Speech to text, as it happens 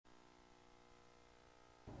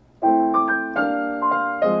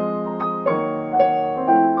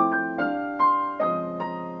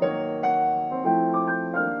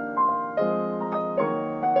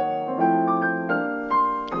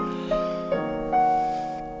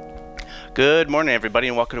Good morning, everybody,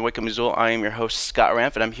 and welcome to Wake Up Missoula. I am your host, Scott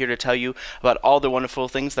Ramp, and I'm here to tell you about all the wonderful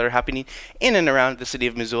things that are happening in and around the city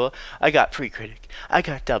of Missoula. I got Pre-Critic, I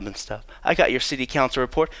got Dublin stuff, I got your city council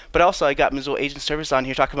report, but also I got Missoula Aging Services on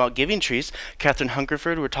here talking about giving trees. Kathryn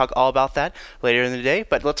Hungerford, we'll talk all about that later in the day,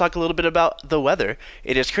 but let's talk a little bit about the weather.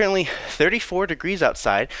 It is currently 34 degrees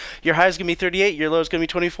outside. Your high is going to be 38, your low is going to be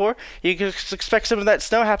 24. You can expect some of that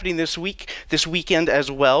snow happening this weekend as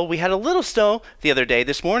well. We had a little snow the other day.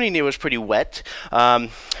 This morning it was pretty wet,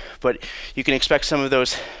 but you can expect some of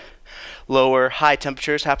those lower high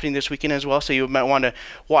temperatures happening this weekend as well, so you might want to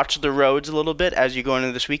watch the roads a little bit as you go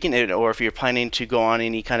into this weekend, or if you're planning to go on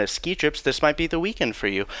any kind of ski trips, this might be the weekend for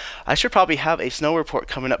you. I should probably have a snow report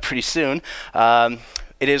coming up pretty soon.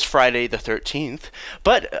 It is Friday the 13th,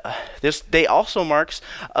 but this day also marks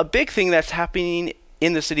a big thing that's happening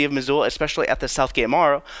in the city of Missoula, especially at the Southgate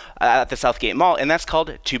Mall, and that's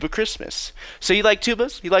called Tuba Christmas. So you like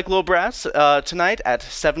tubas? You like little brass? Tonight at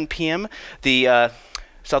 7 p.m., the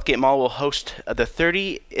Southgate Mall will host the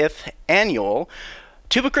 30th annual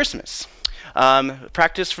Tuba Christmas.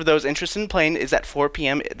 Practice for those interested in playing is at 4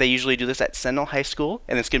 p.m. They usually do this at Sentinel High School,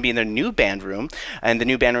 and it's going to be in their new band room. And the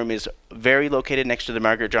new band room is very located next to the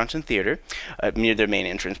Margaret Johnson Theater, near their main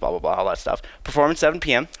entrance, blah, blah, blah, all that stuff. Performance 7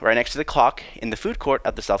 p.m., right next to the clock in the food court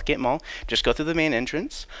at the Southgate Mall. Just go through the main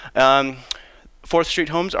entrance. 4th Street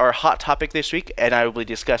homes are a hot topic this week, and I will be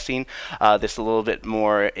discussing this a little bit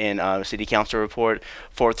more in City Council report.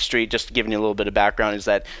 4th Street, just giving you a little bit of background, is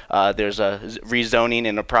that there's a rezoning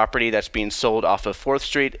in a property that's being sold off of 4th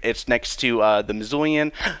Street. It's next to the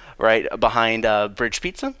Missoulian, right behind Bridge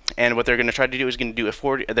Pizza, and what they're going to try to do is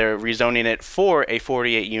they're rezoning it for a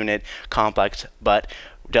 48-unit complex, but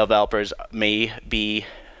developers may be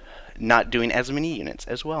not doing as many units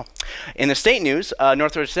as well. In the state news,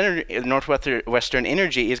 Northwestern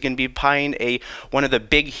Energy is going to be buying one of the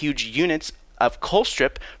big, huge units of coal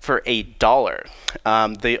strip for $1.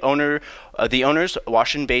 The owners,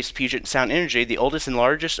 Washington-based Puget Sound Energy, the oldest and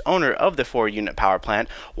largest owner of the 4-unit power plant,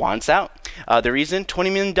 wants out. The reason,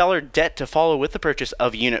 $20 million debt to follow with the purchase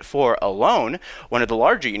of Unit 4 alone, one of the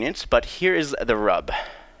larger units, but here is the rub.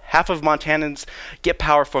 Half of Montanans get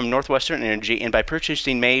power from Northwestern Energy, and by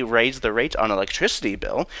purchasing may raise the rate on electricity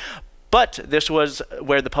bill. But this was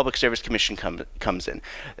where the Public Service Commission comes in.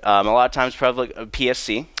 A lot of times,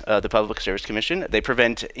 PSC, the Public Service Commission, they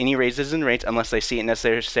prevent any raises in rates unless they see it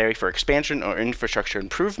necessary for expansion or infrastructure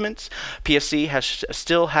improvements. PSC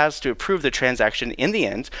still has to approve the transaction in the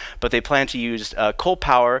end, but they plan to use coal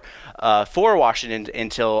power for Washington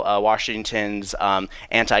until Washington's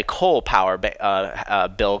anti-coal power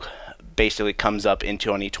bill basically comes up in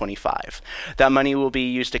 2025. That money will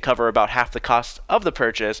be used to cover about half the cost of the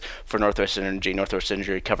purchase for Northwestern Energy. Northwestern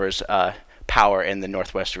Energy covers power in the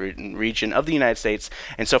northwest region of the United States,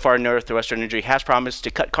 and so far Northwestern Energy has promised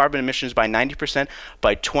to cut carbon emissions by 90%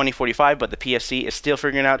 by 2045, but the PSC is still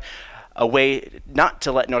figuring out a way not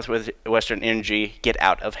to let Northwestern Energy get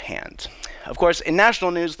out of hand. Of course, in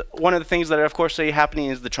national news, one of the things that are, of course, happening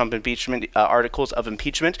is the Trump impeachment, articles of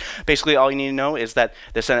impeachment. Basically, all you need to know is that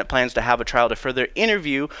the Senate plans to have a trial to further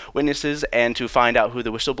interview witnesses and to find out who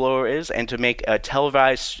the whistleblower is and to make a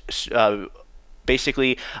televised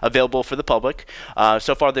basically available for the public.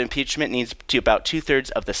 So far, the impeachment needs to about 2/3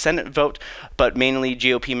 of the Senate vote, but mainly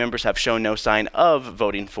GOP members have shown no sign of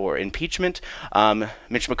voting for impeachment.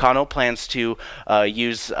 Mitch McConnell plans to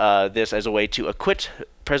use this as a way to acquit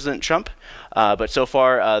President Trump, but so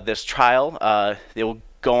far this trial, they will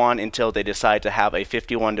go on until they decide to have a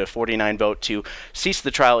 51-49 vote to cease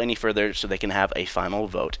the trial any further so they can have a final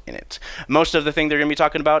vote in it. Most of the thing they're going to be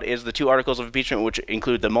talking about is the 2 articles of impeachment, which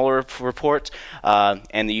include the Mueller report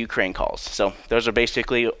and the Ukraine calls. So those are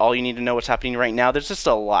basically all you need to know what's happening right now. There's just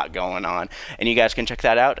a lot going on, and you guys can check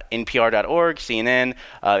that out. NPR.org, CNN,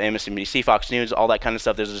 MSNBC, Fox News, all that kind of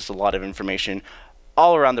stuff. There's just a lot of information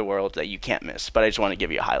all around the world that you can't miss, but I just want to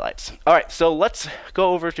give you highlights. All right, so let's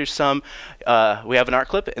go over to some, we have an art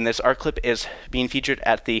clip, and this art clip is being featured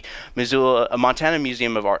at the Montana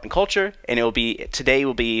Museum of Art and Culture, and today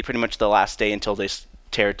will be pretty much the last day until they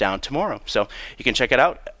tear it down tomorrow. So you can check it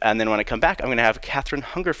out, and then when I come back, I'm going to have Kathryn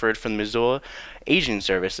Hungerford from the Missoula Aging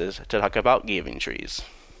Services to talk about giving trees.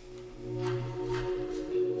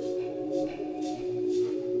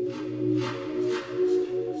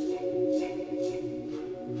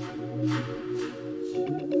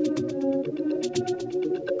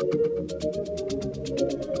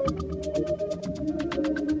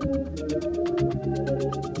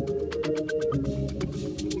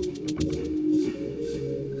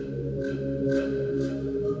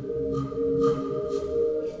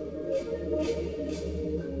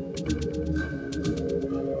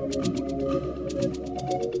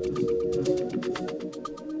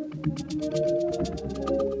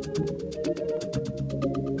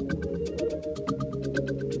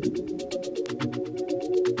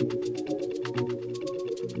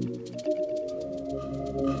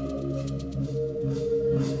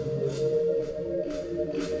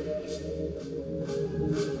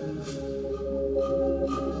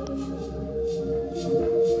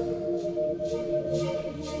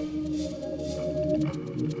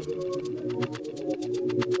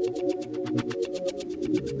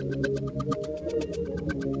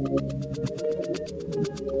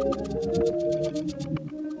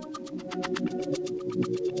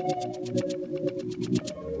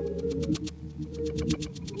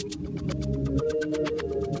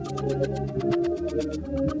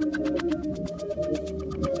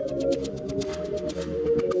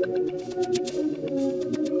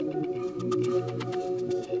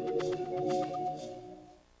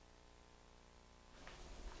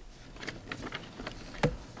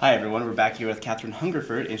 Hi everyone, we're back here with Kathryn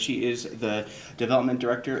Hungerford, and she is the Development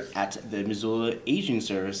Director at the Missoula Aging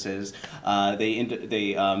Services.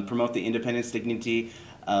 They promote the independence, dignity,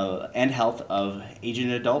 and health of aging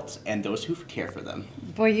adults and those who care for them.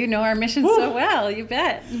 Boy, you know our mission so well, you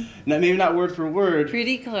bet. Maybe not word for word.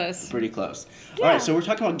 Pretty close. Pretty close. Yeah. All right, so we're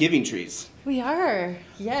talking about giving trees. We are,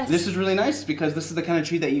 yes. This is really nice because this is the kind of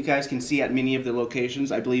tree that you guys can see at many of the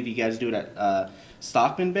locations. I believe you guys do it at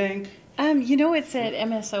Stockman Bank. It's at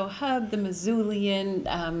MSO Hub, the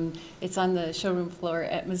Missoulian. It's on the showroom floor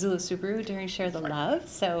at Missoula Subaru during Share the Love.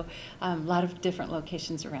 So a lot of different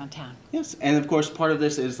locations around town. Yes, and of course part of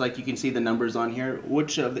this is like you can see the numbers on here.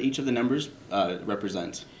 Which of each of the numbers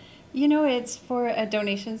represent? It's for a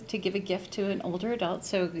donation to give a gift to an older adult.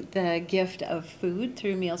 So the gift of food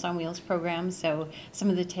through Meals on Wheels program. So some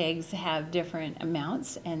of the tags have different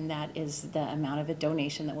amounts, and that is the amount of a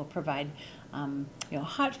donation that will provide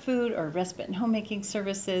hot food or respite and homemaking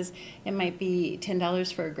services. It might be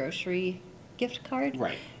 $10 for a grocery gift card,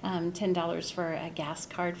 right? $10 for a gas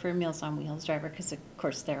card for a Meals on Wheels driver, because of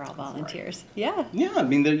course they're all volunteers. Right. Yeah. Yeah, I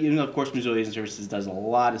mean, of course, Missoula Aging Services does a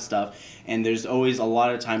lot of stuff, and there's always a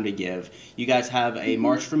lot of time to give. You guys have a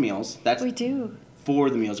March for Meals. We do. For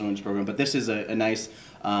the Meals on Wheels program, but this is a nice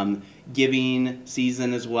giving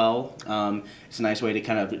season as well. It's a nice way to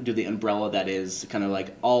kind of do the umbrella that is kind of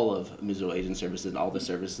like all of Missoula Aging Services and all the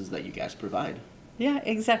services that you guys provide. Yeah,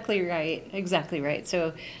 exactly right. Exactly right.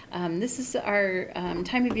 So this is our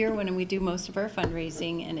time of year when we do most of our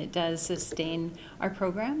fundraising, and it does sustain our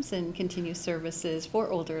programs and continue services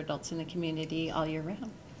for older adults in the community all year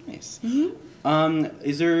round. Nice.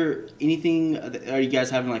 Is there anything, are you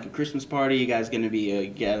guys having like a Christmas party? You guys going to be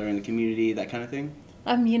gathering the community, that kind of thing?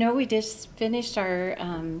 We just finished our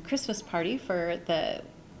Christmas party for the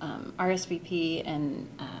RSVP and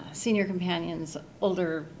senior companions,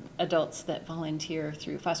 older adults that volunteer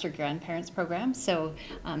through foster grandparents programs. So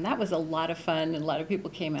that was a lot of fun, and a lot of people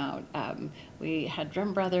came out. We had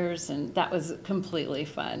drum brothers, and that was completely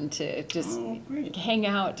fun to just hang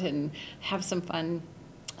out and have some fun,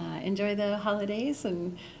 enjoy the holidays,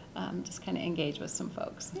 and just kind of engage with some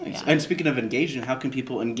folks. Nice. Yeah. And speaking of engagement, how can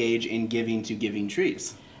people engage in giving to Giving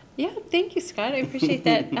Trees? Yeah, thank you, Scott. I appreciate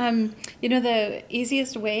that. The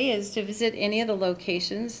easiest way is to visit any of the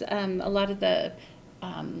locations. A lot of the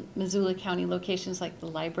Missoula County locations like the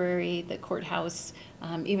library, the courthouse,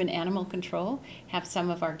 even animal control have some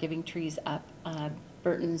of our giving trees up.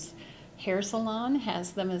 Burton's Hair Salon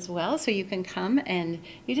has them as well, so you can come and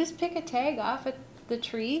you just pick a tag off at the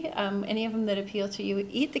tree, any of them that appeal to you.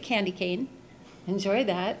 Eat the candy cane, enjoy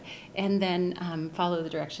that, and then follow the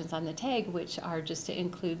directions on the tag, which are just to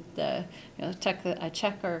include the, tuck a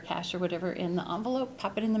check or cash or whatever in the envelope,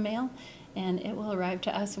 pop it in the mail, and it will arrive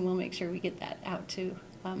to us, and we'll make sure we get that out to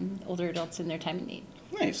older adults in their time of need.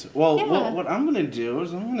 Nice. Well, what I'm going to do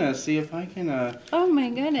is I'm going to see if I can... oh, my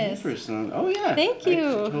goodness. Oh, yeah. Thank you.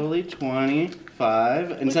 Totally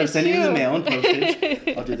 25. Instead of sending you the mail and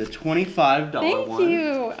postage, I'll do the $25 Thank one. Thank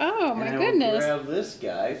you. Oh, my goodness. Grab this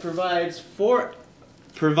guy. Provides 4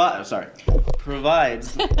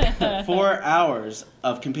 hours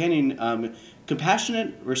of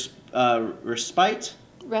compassionate respite.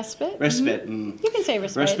 Respite? Respite. Mm-hmm. You can say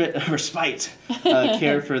respite. Respite.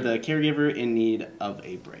 Care for the caregiver in need of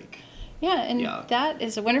a break. Yeah, and that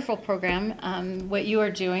is a wonderful program, what you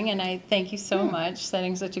are doing, and I thank you so much,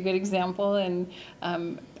 setting such a good example, and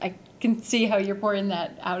I can see how you're pouring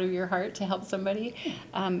that out of your heart to help somebody.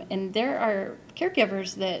 And there are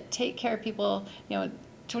caregivers that take care of people,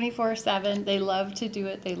 24/7. They love to do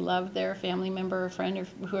it. They love their family member or friend or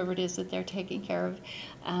whoever it is that they're taking care of.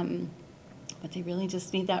 But they really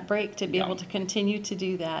just need that break to be able to continue to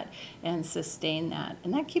do that and sustain that.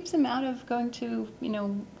 And that keeps them out of going to,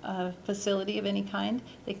 a facility of any kind.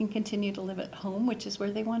 They can continue to live at home, which is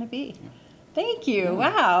where they want to be. Yeah. Thank you. Yeah.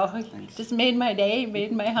 Wow. Thanks. Just made my day,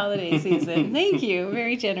 made my holiday season. Thank you.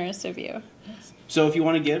 Very generous of you. So if you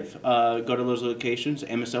want to give, go to those locations,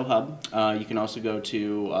 MSO Hub. You can also go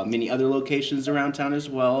to many other locations around town as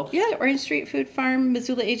well. Yeah, Orange Street Food Farm,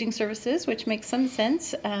 Missoula Aging Services, which makes some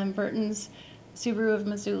sense. Burton's Subaru of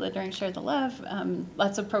Missoula during Share the Love.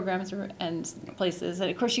 Lots of programs and places. And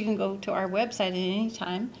of course, you can go to our website at any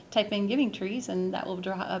time, type in Giving Trees, and that will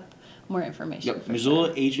draw up more information. Yep,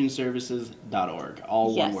 MissoulaAgingServices.org,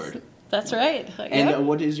 all one word. That's right. And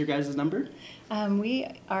what is your guys' number? We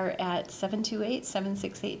are at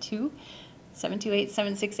 728-7682.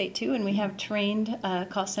 728-7682, and we have trained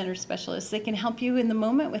call center specialists. They can help you in the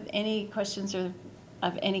moment with any questions or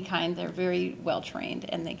of any kind. They're very well trained,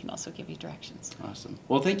 and they can also give you directions. Awesome.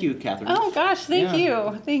 Well, thank you, Kathryn. Oh gosh, thank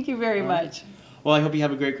you. Thank you very much. Well, I hope you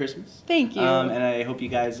have a great Christmas. Thank you. And I hope you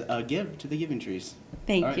guys give to the Giving Trees.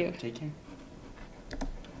 Thank you. Take care.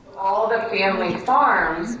 All the family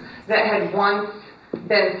farms that had once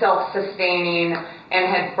been self-sustaining and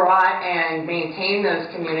had brought and maintained those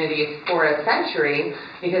communities for a century,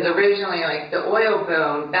 because originally, like the oil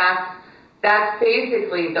boom, that's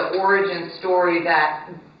basically the origin story that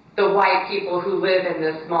the white people who live in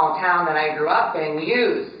this small town that I grew up in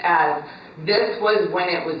used as this was when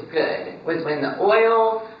it was good, was when the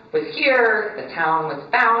oil was here, the town was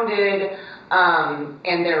founded,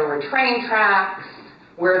 and there were train tracks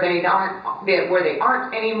where they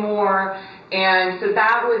aren't anymore, and so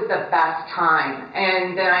that was the best time.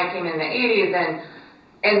 And then I came in the 80s,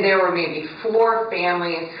 and there were maybe 4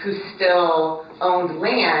 families who still owned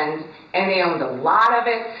land, and they owned a lot of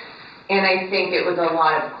it. And I think it was a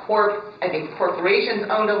lot of corporations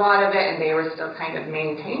owned a lot of it, and they were still kind of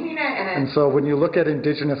maintaining it. And so when you look at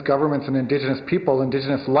indigenous governments and indigenous people,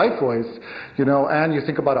 indigenous lifeways, and you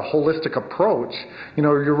think about a holistic approach,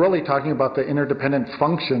 you're really talking about the interdependent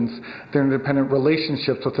functions, the interdependent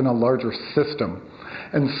relationships within a larger system.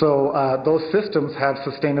 And so those systems have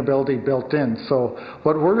sustainability built in. So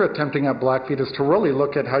what we're attempting at Blackfeet is to really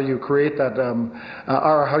look at how you create that,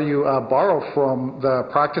 or how you borrow from the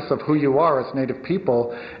practice of who you are as Native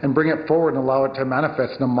people and bring it forward and allow it to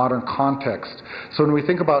manifest in a modern context. So when we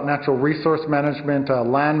think about natural resource management,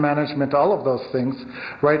 land management, all of those things,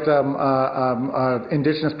 right,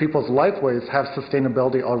 indigenous people's lifeways have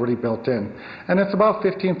sustainability already built in. And it's about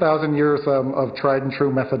 15,000 years of tried and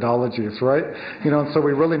true methodologies, right? And so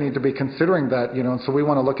we really need to be considering that, and so we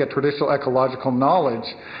want to look at traditional ecological knowledge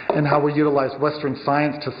and how we utilize Western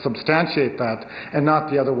science to substantiate that and not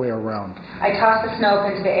the other way around. I tossed the snow up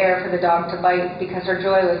into the air for the dog to bite because her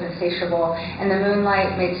joy was insatiable, and the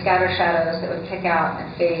moonlight made scatter shadows that would kick out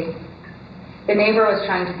and fade. The neighbor was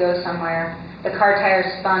trying to go somewhere. The car tires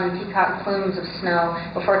spun peacock plumes of snow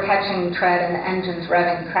before catching tread, and the engines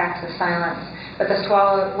revving cracks of silence. But the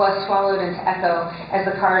was swallowed into echo as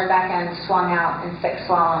the car's back end swung out in thick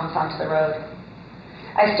slaloms onto the road.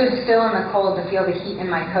 I stood still in the cold to feel the heat in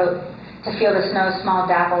my coat, to feel the snow's small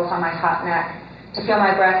dapples on my hot neck, to feel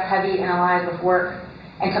my breath heavy and alive with work,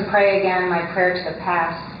 and to pray again my prayer to the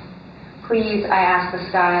past. Please, I asked the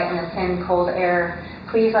sky and the thin, cold air,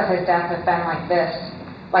 please let his death have been like this,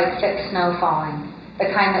 like thick snow falling, the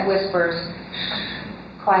kind that whispers,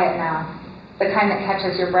 shh, quiet now, the kind that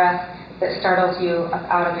catches your breath, that startles you up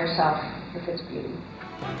out of yourself with its beauty.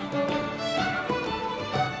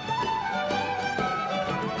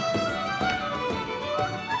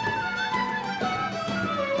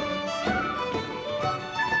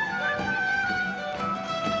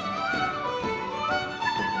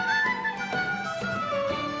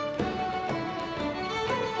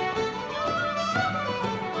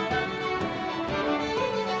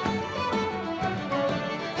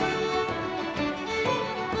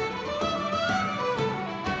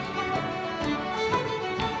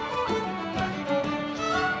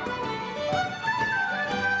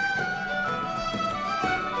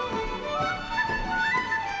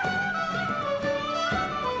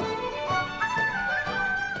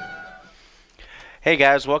 Hey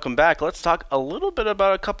guys, welcome back. Let's talk a little bit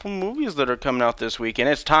about a couple movies that are coming out this week, and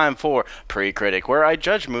it's time for Pre-Critic, where I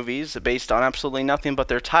judge movies based on absolutely nothing but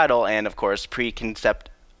their title and, of course, preconcept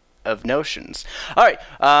of notions. Alright,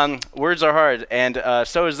 words are hard, and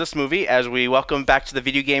so is this movie, as we welcome back to the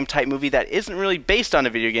video game type movie that isn't really based on a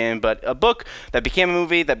video game, but a book that became a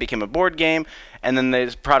movie, that became a board game, and then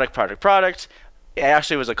there's product. It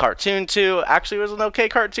actually was a cartoon too. Actually, it was an okay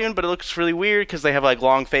cartoon, but it looks really weird because they have like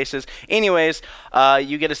long faces. Anyways,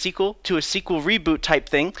 you get a sequel to a sequel reboot type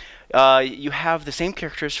thing. You have the same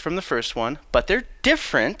characters from the first one, but they're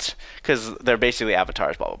different because they're basically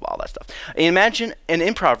avatars, blah, blah, blah, all that stuff. Imagine an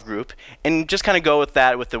improv group and just kind of go with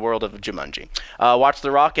that with the world of Jumanji. Watch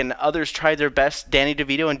The Rock and others try their best Danny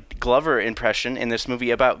DeVito and Glover impression in this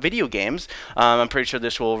movie about video games. I'm pretty sure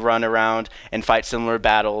this will run around and fight similar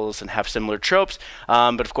battles and have similar tropes.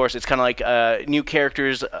 But of course, it's kind of like new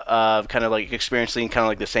characters kind of like experiencing kind of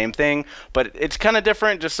like the same thing. But it's kind of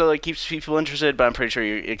different just so it keeps people interested. But I'm pretty sure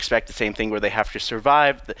you expect the same thing where they have to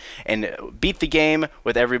survive and beat the game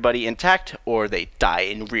with everybody intact, or they die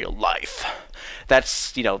in real life.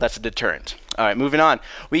 That's a deterrent. All right, moving on.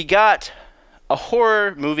 We got a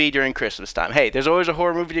horror movie during Christmas time. Hey, there's always a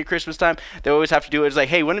horror movie during Christmas time. They always have to do it. It's like,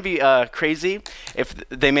 hey, wouldn't it be crazy if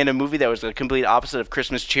they made a movie that was the complete opposite of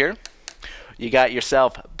Christmas cheer? You got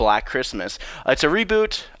yourself Black Christmas. It's a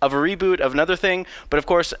reboot of another thing, but of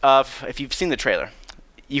course, if you've seen the trailer,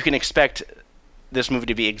 you can expect this movie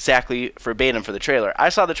to be exactly verbatim for the trailer. I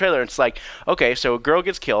saw the trailer, and it's like, okay, so a girl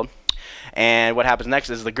gets killed, And what happens next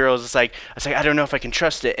is the girl is just like, I don't know if I can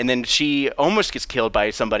trust it. And then she almost gets killed by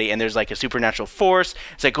somebody, and there's like a supernatural force.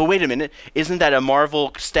 It's like, oh, wait a minute, isn't that a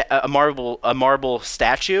marble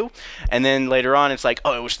statue? And then later on, it's like,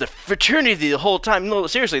 oh, it was the fraternity the whole time. No,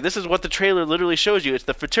 seriously, this is what the trailer literally shows you. It's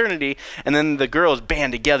the fraternity, and then the girls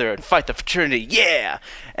band together and fight the fraternity. Yeah!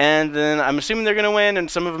 And then I'm assuming they're gonna win, and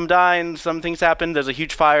some of them die, and some things happen. There's a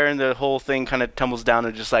huge fire, and the whole thing kind of tumbles down,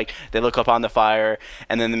 and just like they look up on the fire,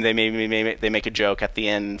 and then they make a joke at the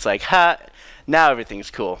end. And it's like, ha! Now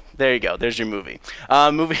everything's cool. There you go. There's your movie.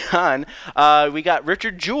 Moving on, we got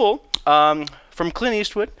Richard Jewell. From Clint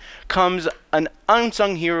Eastwood comes an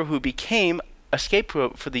unsung hero who became a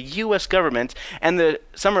scapegoat for the U.S. government and the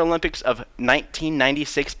Summer Olympics of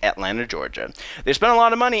 1996, Atlanta, Georgia. They spent a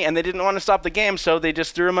lot of money, and they didn't want to stop the game, so they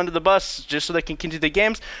just threw him under the bus just so they can continue the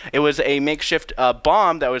games. It was a makeshift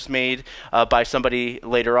bomb that was made by somebody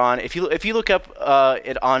later on. If you look up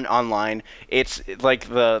it online, it's like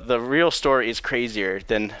the real story is crazier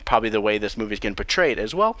than probably the way this movie is getting portrayed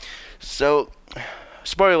as well. So,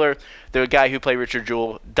 spoiler, the guy who played Richard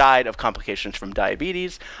Jewell died of complications from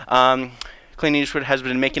diabetes. Clint Eastwood has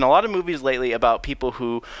been making a lot of movies lately about people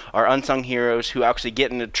who are unsung heroes who actually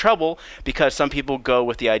get into trouble because some people go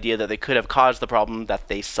with the idea that they could have caused the problem that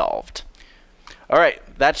they solved. All right,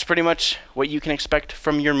 that's pretty much what you can expect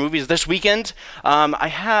from your movies this weekend. I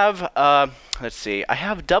have, let's see, I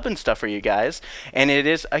have dubbing stuff for you guys, and it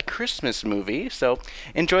is a Christmas movie, so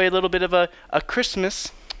enjoy a little bit of a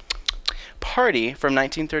Christmas party from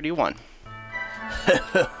 1931. Ho,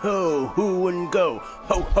 ho, ho, who wouldn't go?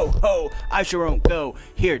 Ho, ho, ho, I sure won't go.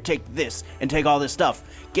 Here, take this, and take all this stuff.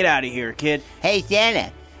 Get out of here, kid. Hey,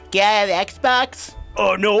 Santa, can I have an Xbox?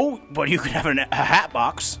 Oh, no, but you could have a hat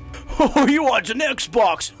box. Oh, you want an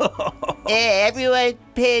Xbox? Hey, everyone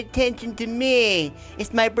pay attention to me.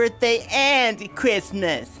 It's my birthday and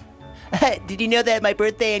Christmas. Did you know that my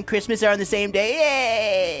birthday and Christmas are on the same day?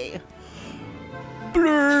 Yay!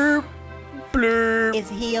 Blurb, blurb. Is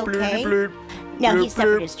he okay? Blurb, blurb. No, he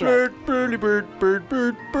suffered a stroke. Blurb,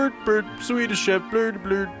 bird, Swedish chef, blurb,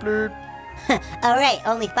 blurb, blurb. All right,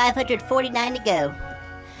 only 549 to go.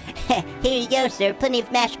 Here you go, sir. Plenty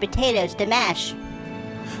of mashed potatoes to mash.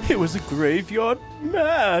 It was a graveyard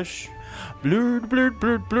mash. Blurred, blurred,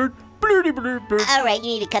 blurred, blurred, blurdy, blurred, blurred. All right, you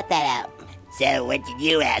need to cut that out. So, what did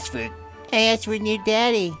you ask for? I asked for new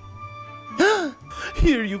daddy.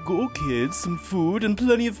 Here you go, kids. Some food and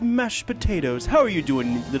plenty of mashed potatoes. How are you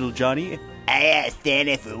doing, little Johnny? I asked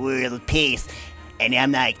Santa for world peace, and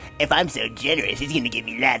I'm like, if I'm so generous, he's gonna give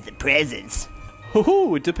me lots of presents.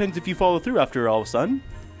 Ho-ho, it depends if you follow through after all, son.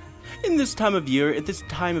 In this time of year, at this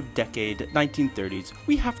time of decade, 1930s,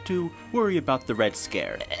 we have to worry about the Red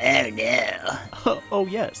Scare. Oh, no. Oh,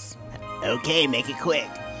 yes. Okay, make it quick.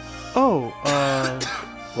 Oh,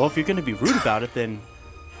 well, if you're gonna be rude about it, then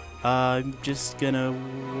I'm just gonna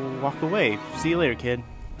walk away. See you later, kid.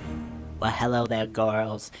 Well, hello there,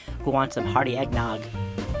 girls. Who wants some hearty eggnog?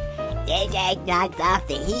 This eggnog's off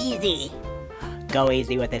the easy. Go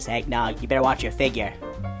easy with this eggnog. You better watch your figure.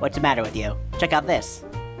 What's the matter with you? Check out this.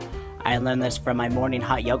 I learned this from my morning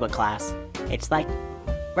hot yoga class. It's like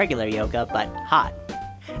regular yoga, but hot.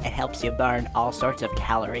 It helps you burn all sorts of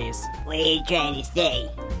calories. What are you trying to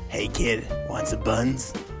say? Hey, kid, want some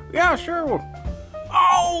buns? Yeah, sure.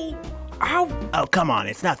 Oh! Ow! Oh, come on,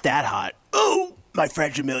 it's not that hot. Oh! My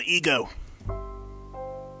fragile ego.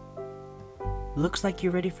 Looks like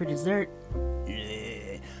you're ready for dessert.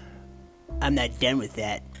 I'm not done with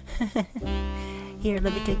that. Here,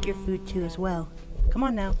 let me take your food too as well. Come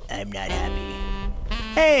on now. I'm not happy.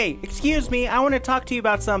 Hey, excuse me, I want to talk to you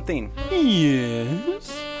about something.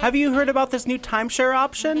 Yes? Have you heard about this new timeshare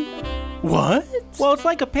option? What? Well, it's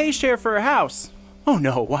like a pay share for a house. Oh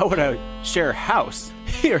no, why would I share a house?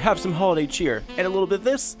 Here, have some holiday cheer. And a little bit of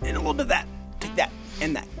this, and a little bit of that. Take that,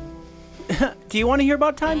 and that. Do you want to hear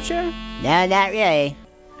about timeshare? No, not really.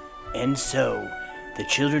 And so, the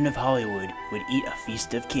children of Hollywood would eat a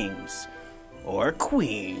feast of kings. Or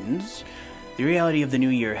queens. The reality of the new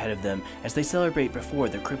year ahead of them as they celebrate before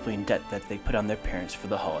the crippling debt that they put on their parents for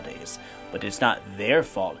the holidays. But it's not their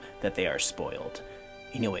fault that they are spoiled.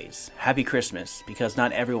 Anyways, happy Christmas, because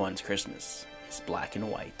not everyone's Christmas is black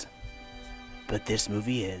and white. But this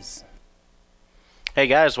movie is. Hey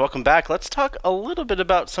guys, welcome back. Let's talk a little bit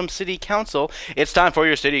about some city council. It's time for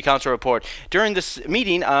your city council report. During this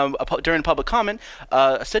meeting, during public comment,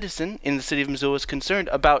 a citizen in the city of Missoula was concerned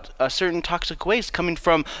about a certain toxic waste coming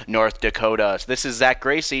from North Dakota. So this is Zach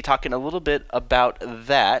Gracie talking a little bit about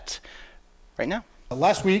that right now.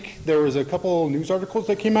 Last week, there was a couple news articles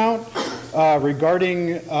that came out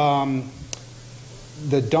regarding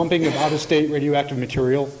the dumping of out-of-state radioactive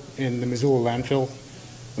material in the Missoula landfill.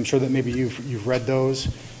 I'm sure that maybe you've read those.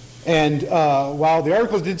 And while the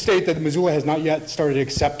articles did state that Missoula has not yet started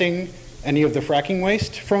accepting any of the fracking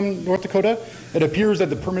waste from North Dakota, it appears that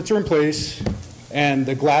the permits are in place and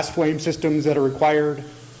the glass flame systems that are required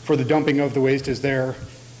for the dumping of the waste is there.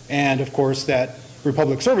 And of course that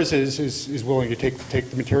Republic Services is willing to take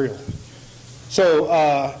the material. So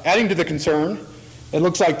adding to the concern, it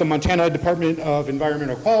looks like the Montana Department of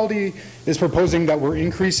Environmental Quality is proposing that we're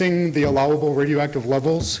increasing the allowable radioactive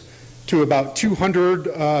levels to about 200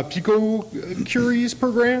 picocuries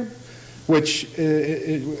per gram, which,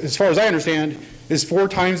 as far as I understand, is 4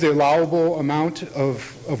 times the allowable amount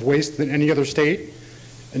of waste than any other state.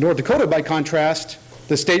 In North Dakota, by contrast,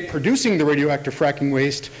 the state producing the radioactive fracking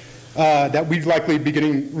waste that we'd likely be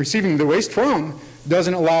receiving the waste from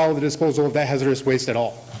doesn't allow the disposal of that hazardous waste at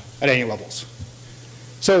all, at any levels.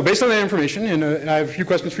 So based on that information, and I have a few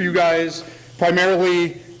questions for you guys,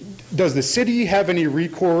 primarily, does the city have any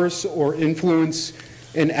recourse or influence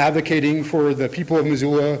in advocating for the people of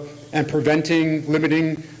Missoula and preventing,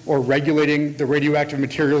 limiting, or regulating the radioactive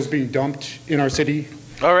materials being dumped in our city?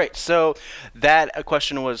 All right, so that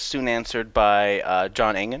question was soon answered by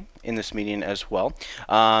John Engen in this meeting as well,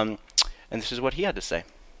 and this is what he had to say.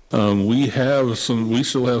 We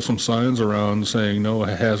still have some signs around saying no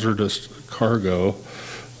hazardous cargo.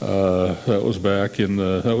 That was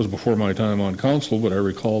that was before my time on council, but I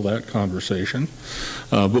recall that conversation.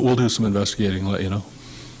 But we'll do some investigating and let you know.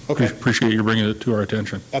 Okay. Appreciate you bringing it to our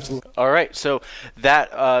attention. Absolutely. All right, so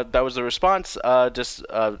that was the response. Just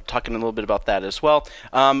talking a little bit about that as well.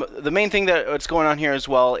 The main thing that's going on here as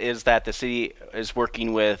well is that the city is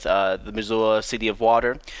working with the Missoula City of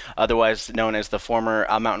Water, otherwise known as the former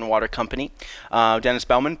Mountain Water Company. Dennis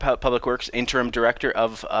Bauman, Public Works Interim Director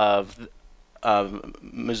of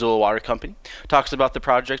Missoula Water Company, talks about the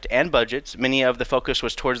project and budgets. Many of the focus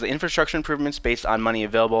was towards the infrastructure improvements based on money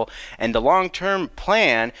available and the long-term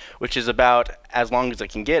plan, which is about as long as it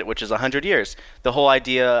can get, which is 100 years. The whole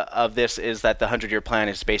idea of this is that the 100-year plan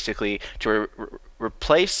is basically to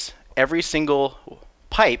replace every single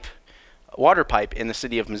water pipe in the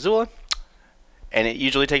city of Missoula. And it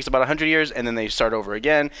usually takes about 100 years, and then they start over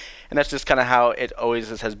again. And that's just kind of how it always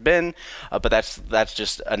has been. But that's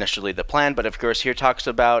just initially the plan. But of course, here talks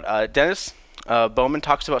about Dennis Bowman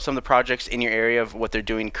talks about some of the projects in your area of what they're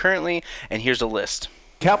doing currently. And here's a list.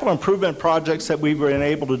 Capital improvement projects that we've been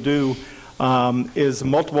able to do is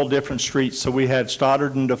multiple different streets. So we had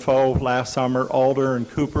Stoddard and Defoe last summer, Alder and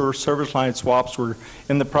Cooper. Service line swaps. We're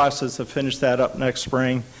in the process of finish that up next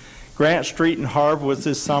spring. Grant Street and Harv was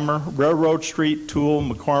this summer. Railroad Street, Toole,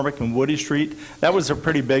 McCormick, and Woody Street. That was a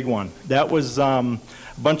pretty big one. That was a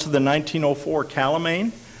bunch of the 1904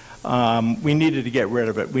 Calamine. We needed to get rid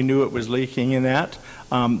of it. We knew it was leaking in that.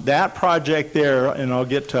 That project there, and I'll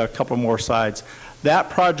get to a couple more sides, that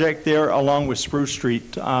project there along with Spruce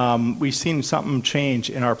Street, we've seen something change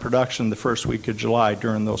in our production the first week of July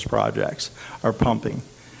during those projects, our pumping.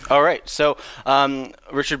 All right, so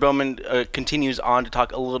Richard Bowman continues on to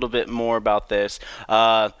talk a little bit more about this.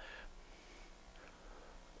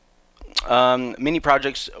 Many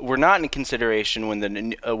projects were not in consideration when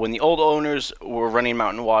the old owners were running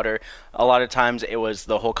Mountain Water. A lot of times it was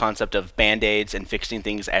the whole concept of Band-Aids and fixing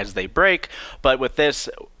things as they break. But with this,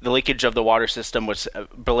 the leakage of the water system was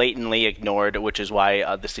blatantly ignored, which is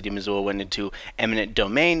why the city of Missoula went into eminent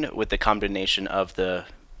domain with the condemnation of the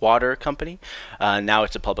water company. Now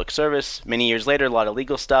it's a public service. Many years later, a lot of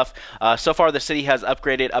legal stuff. So far, the city has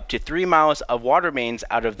upgraded up to 3 miles of water mains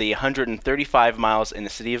out of the 135 miles in the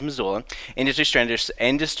city of Missoula. Industry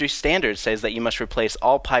standards says that you must replace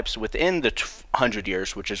all pipes within the 100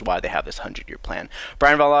 years, which is why they have this 100-year plan.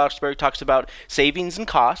 Brian Valoxberg talks about savings and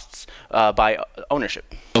costs by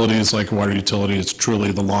ownership. Utilities like water utility, it's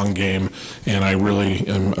truly the long game, and I really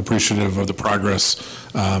am appreciative of the progress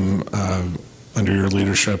under your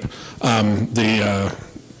leadership. The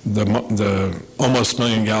almost 1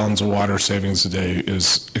 million gallons of water savings a day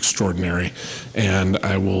is extraordinary, and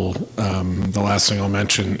I will, the last thing I'll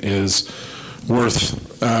mention is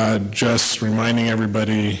worth just reminding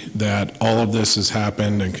everybody that all of this has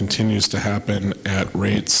happened and continues to happen at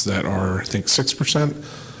rates that are, I think,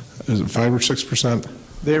 6%, is it 5 or 6%?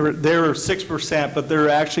 They're 6%, but they're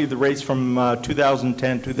actually the rates from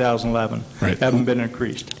 2010, 2011. Right. Haven't been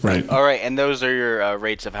increased. Right. All right, and those are your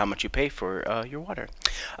rates of how much you pay for your water.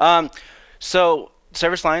 So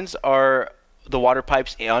service lines are the water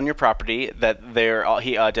pipes on your property that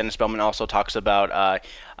Dennis Bellman also talks about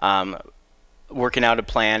working out a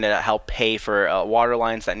plan to help pay for water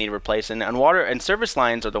lines that need replaced. And water and service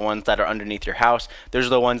lines are the ones that are underneath your house. Those are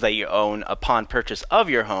the ones that you own upon purchase of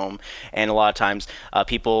your home. And a lot of times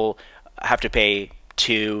people have to pay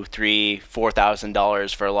 $2,000, $3,000,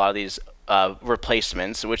 $4,000 for a lot of these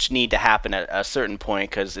replacements, which need to happen at a certain point,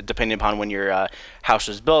 because depending upon when your house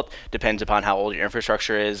was built depends upon how old your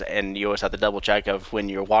infrastructure is, and you always have to double check of when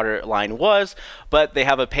your water line was. But they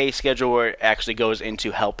have a pay schedule where it actually goes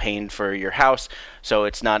into help paying for your house, so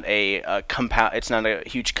it's not a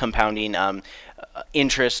huge compounding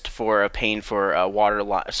interest for paying for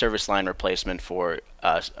a service line replacement for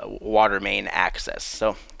water main access.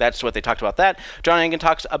 So that's what they talked about that. John Engen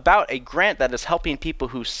talks about a grant that is helping people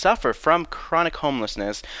who suffer from chronic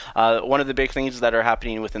homelessness. One of the big things that are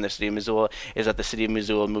happening within the City of Missoula is that the City of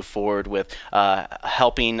Missoula moved forward with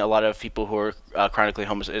helping a lot of people who are chronically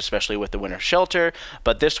homeless, especially with the winter shelter.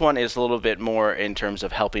 But this one is a little bit more in terms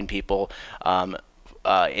of helping people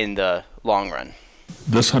in the long run.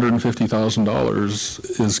 This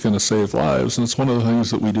 $150,000 is going to save lives, and it's one of the things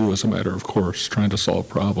that we do as a matter of course, trying to solve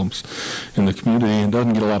problems in the community, and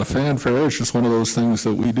doesn't get a lot of fanfare. It's just one of those things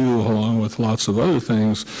that we do along with lots of other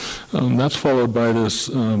things. That's followed by this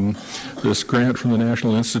grant from the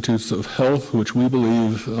National Institutes of Health, which we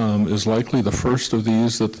believe is likely the first of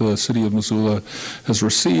these that the City of Missoula has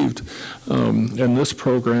received. And this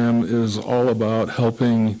program is all about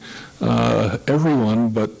helping everyone,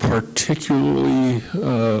 but particularly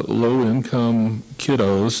low-income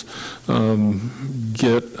kiddos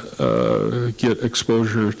get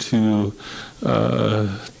exposure to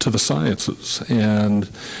the sciences, and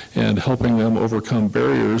helping them overcome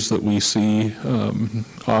barriers that we see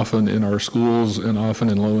often in our schools and often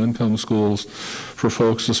in low-income schools for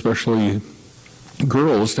folks, especially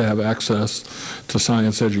girls, to have access to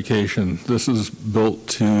science education. This is built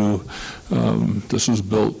to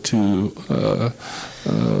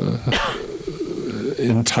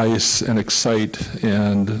entice and excite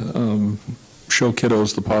and show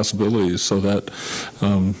kiddos the possibilities so that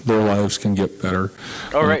their lives can get better.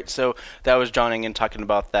 All right, so that was John Engen talking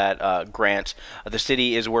about that grant. The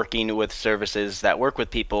city is working with services that work with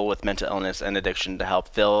people with mental illness and addiction to help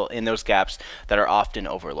fill in those gaps that are often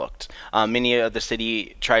overlooked. Many of the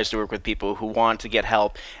city tries to work with people who want to get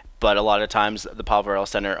help, but a lot of times the Paul Varela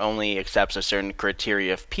Center only accepts a certain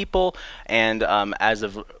criteria of people, and as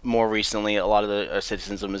of more recently, a lot of the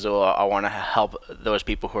citizens of Missoula want to help those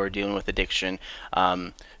people who are dealing with addiction,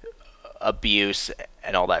 abuse,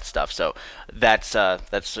 and all that stuff. So that's a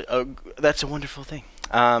wonderful thing.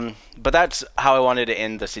 But that's how I wanted to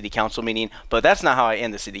end the city council meeting, but that's not how I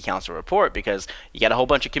end the city council report, because you got a whole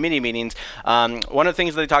bunch of committee meetings. One of the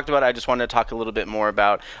things that they talked about, I just wanted to talk a little bit more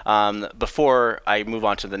about before I move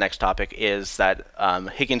on to the next topic, is that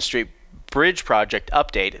Higgins Street bridge project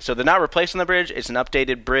update. So they're not replacing the bridge, it's an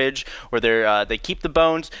updated bridge where they keep the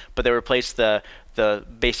bones, but they replace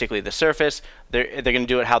basically the surface. They're going to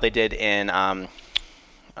do it how they did in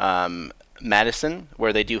Madison,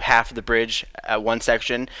 where they do half of the bridge at one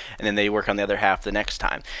section and then they work on the other half the next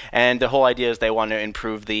time. And the whole idea is they want to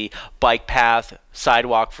improve the bike path,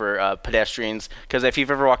 sidewalk for pedestrians, because if you've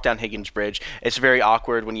ever walked down Higgins Bridge, it's very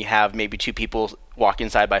awkward when you have maybe two people walking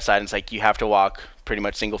side by side, and it's like you have to walk pretty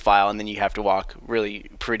much single file, and then you have to walk really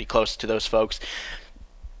pretty close to those folks.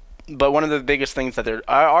 But one of the biggest things that they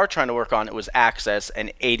are trying to work on was access,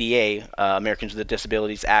 and ADA, Americans with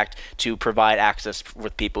Disabilities Act, to provide access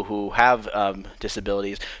with people who have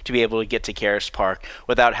disabilities to be able to get to Karis Park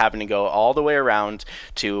without having to go all the way around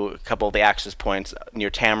to a couple of the access points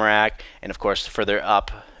near Tamarack, and of course further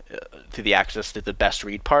up to the access to the Best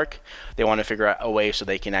Reed Park. They want to figure out a way so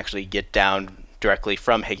they can actually get down directly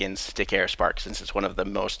from Higgins to Karis Park, since it's one of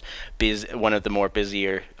the more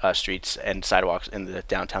busier streets and sidewalks in the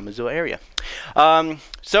downtown Missoula area.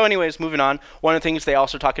 So anyways, moving on, one of the things they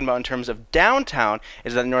also talking about in terms of downtown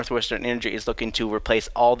is that Northwestern Energy is looking to replace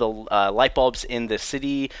all the light bulbs in the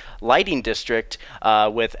city lighting district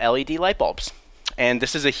with LED light bulbs. And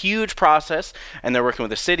this is a huge process, and they're working with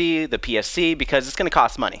the city, the PSC, because it's going to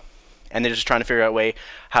cost money. And they're just trying to figure out a way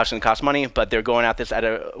how it's going to cost money, but they're going at this at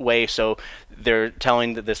a way so they're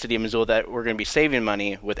telling the City of Missoula that we're going to be saving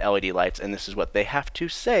money with LED lights, and this is what they have to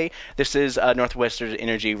say. This is Northwestern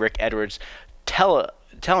Energy, Rick Edwards, telling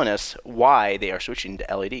us why they are switching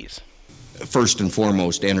to LEDs. First and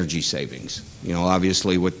foremost, energy savings. You know,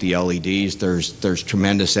 obviously with the LEDs, there's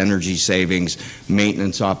tremendous energy savings,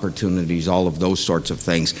 maintenance opportunities, all of those sorts of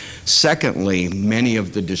things. Secondly, many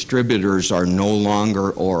of the distributors are no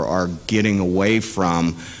longer or are getting away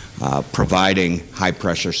from providing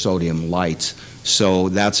high-pressure sodium lights. So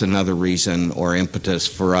that's another reason or impetus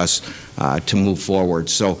for us to move forward.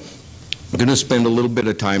 So I'm going to spend a little bit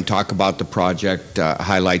of time, talk about the project,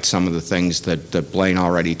 highlight some of the things that Blaine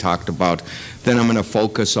already talked about. Then I'm going to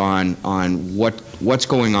focus on what's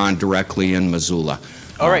going on directly in Missoula.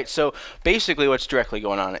 All right, so basically what's directly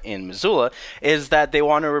going on in Missoula is that they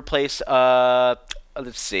want to replace, let's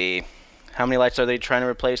see, how many lights are they trying to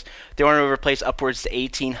replace? They want to replace upwards to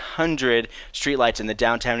 1,800 streetlights in the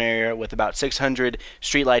downtown area with about 600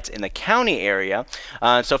 streetlights in the county area.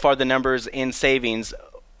 So far, the numbers in savings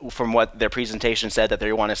from what their presentation said, that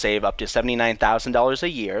they want to save up to $79,000 a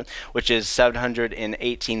year, which is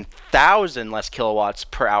 718,000 less kilowatts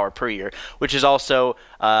per hour per year, which is also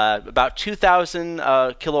about 2,000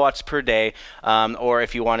 kilowatts per day, or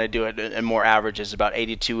if you want to do it in more averages, about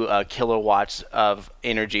 82 kilowatts of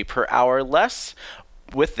energy per hour less.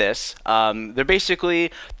 With this, they're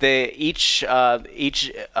basically it's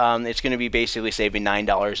going to be basically saving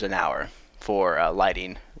 $9 an hour for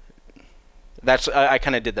lighting. That's I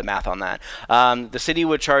kind of did the math on that. The city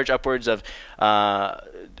would charge upwards of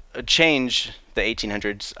change the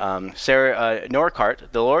 1800s. Sarah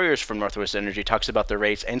Norcart, the lawyers from Northwest Energy, talks about the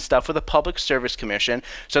rates and stuff with the Public Service Commission.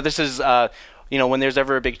 So this is you know, when there's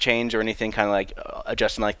ever a big change or anything kind of like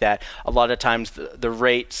adjusting like that, a lot of times the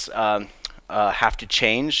rates have to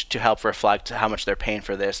change to help reflect how much they're paying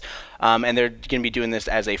for this. And they're going to be doing this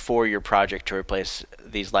as a 4-year project to replace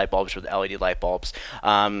these light bulbs with LED light bulbs.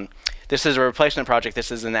 This is a replacement project.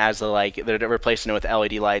 This isn't as they're replacing it with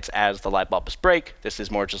LED lights as the light bulbs break. This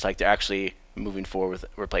is more just like they're actually moving forward with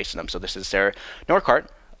replacing them. So this is Sarah Norcart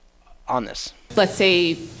on this. Let's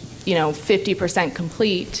say, you know, 50%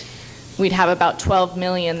 complete, we'd have about 12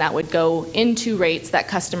 million that would go into rates that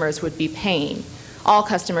customers would be paying. All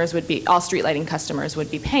street lighting customers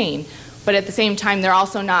would be paying. But at the same time, they're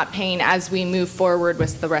also not paying as we move forward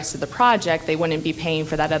with the rest of the project. They wouldn't be paying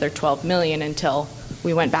for that other 12 million until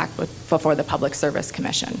we went back before the Public Service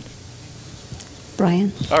Commission.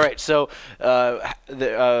 Brian? All right, so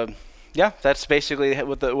yeah, that's basically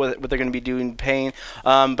what they're going to be doing, paying.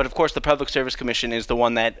 But of course, the Public Service Commission is the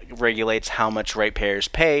one that regulates how much ratepayers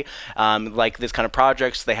pay. Like this kind of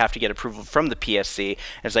projects, they have to get approval from the PSC.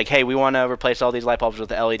 And it's like, hey, we want to replace all these light bulbs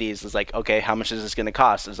with LEDs. It's like, okay, how much is this going to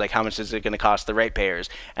cost? It's like, how much is it going to cost the ratepayers?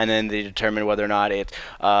 And then they determine whether or not it's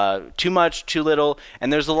too much, too little.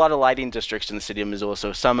 And there's a lot of lighting districts in the city of Missoula,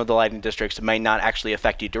 so some of the lighting districts might not actually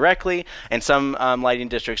affect you directly, and some lighting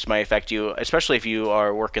districts might affect you, especially if you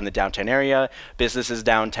are working the downtown area, businesses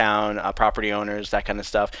downtown, property owners, that kind of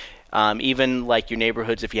stuff. Even like your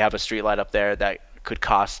neighborhoods, if you have a street light up there, that could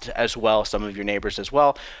cost as well, some of your neighbors as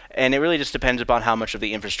well. And it really just depends upon how much of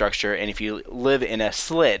the infrastructure, and if you live in a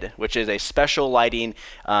SLID, which is a special lighting,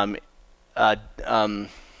 what's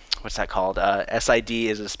that called? SID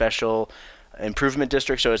is a special improvement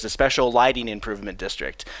district, so it's a special lighting improvement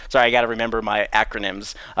district. Sorry, I got to remember my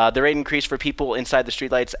acronyms. The rate increase for people inside the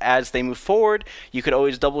streetlights as they move forward. You could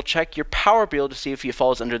always double check your power bill to see if it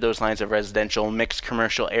falls under those lines of residential, mixed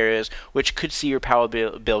commercial areas, which could see your power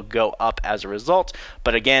bill go up as a result.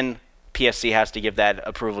 But again, PSC has to give that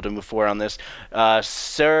approval to move forward on this.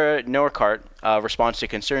 Sarah Norcart responds to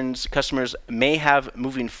concerns customers may have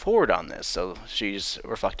moving forward on this. So she's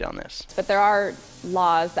reflecting on this. But there are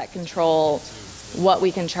laws that control what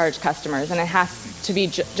we can charge customers, and it has to be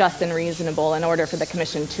just and reasonable in order for the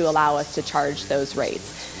commission to allow us to charge those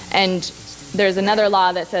rates. And there's another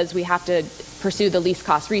law that says we have to pursue the least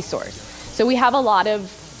cost resource. So we have a lot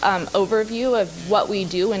of overview of what we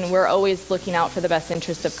do, and we're always looking out for the best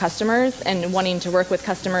interest of customers and wanting to work with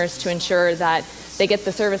customers to ensure that they get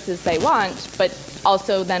the services they want, but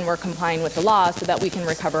also then we're complying with the law so that we can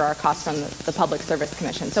recover our costs from the Public Service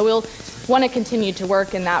Commission. So we'll want to continue to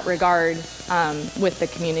work in that regard with the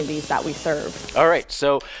communities that we serve. All right,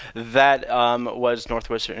 so that was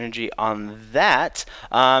Northwest Energy on that.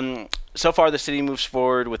 So far, the city moves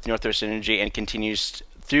forward with Northwest Energy and continues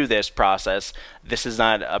through this process. This is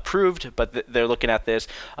not approved, but they're looking at this.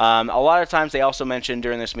 A lot of times they also mentioned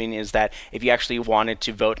during this meeting is that if you actually wanted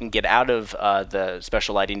to vote and get out of the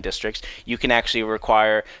special lighting districts, you can actually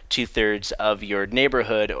require 2/3 of your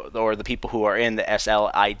neighborhood or the people who are in the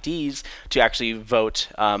SLIDs to actually vote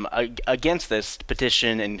against this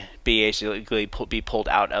petition and basically be pulled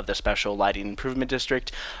out of the special lighting improvement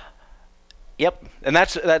district. Yep, and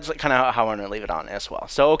that's kind of how I want to leave it on as well.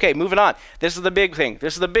 So, okay, moving on. This is the big thing.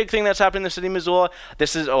 This is the big thing that's happening in the city of Missoula.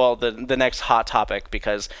 This is, well, the next hot topic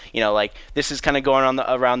because, you know, like, this is kind of going on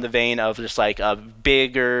around the vein of just, like,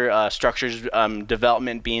 bigger structures,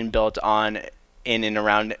 development being built on in and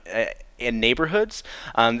around in neighborhoods.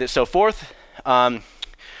 So, 4th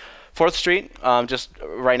 4th Street, just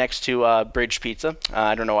right next to Bridge Pizza.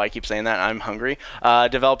 I don't know why I keep saying that. I'm hungry.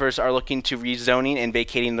 Developers are looking to rezoning and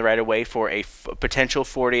vacating the right-of-way for a potential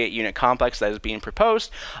 48-unit complex that is being proposed.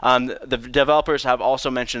 The developers have also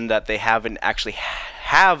mentioned that they haven't actually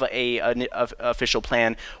have an official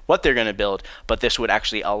plan what they're going to build, but this would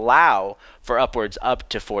actually allow for upwards up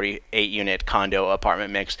to 48-unit condo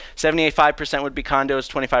apartment mix. 75% would be condos,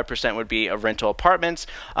 25% would be rental apartments.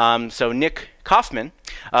 So Nick Kaufman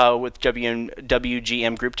with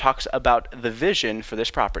WGM Group talks about the vision for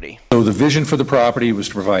this property. So the vision for the property was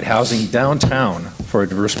to provide housing downtown for a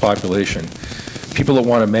diverse population. People that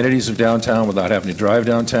want amenities of downtown without having to drive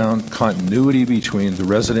downtown, continuity between the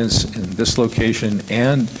residents in this location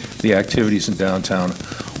and the activities in downtown,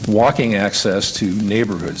 walking access to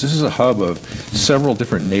neighborhoods. This is a hub of several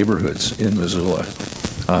different neighborhoods in Missoula.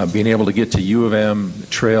 Being able to get to U of M,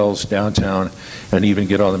 trails, downtown, and even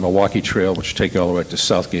get on the Milwaukee Trail, which take you all the way to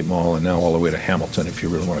Southgate Mall and now all the way to Hamilton if you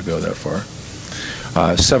really want to go that far.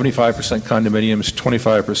 75% condominiums,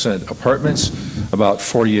 25% apartments, about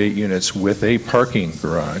 48 units with a parking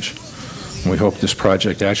garage. And we hope this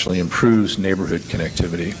project actually improves neighborhood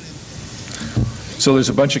connectivity. So there's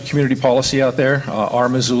a bunch of community policy out there. Our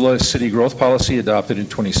Missoula City Growth Policy adopted in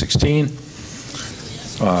 2016.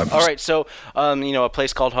 All right, so, you know, a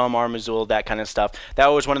place called home, our Missoula, that kind of stuff. That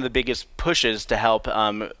was one of the biggest pushes to help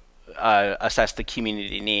assess the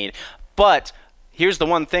community need. But here's the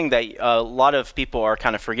one thing that a lot of people are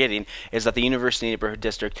kind of forgetting is that the University Neighborhood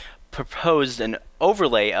District proposed an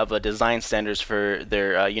overlay of a design standards for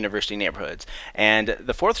their university neighborhoods. And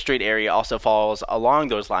the 4th Street area also falls along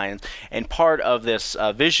those lines. And part of this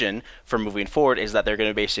vision for moving forward is that they're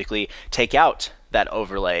going to basically take out that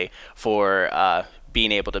overlay for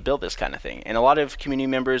being able to build this kind of thing. And a lot of community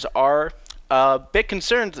members are a bit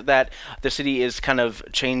concerned that the city is kind of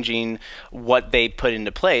changing what they put into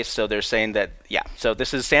place. So they're saying that, yeah, so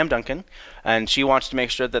this is Sam Duncan, and she wants to make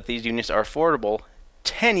sure that these units are affordable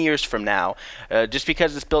 10 years from now. Just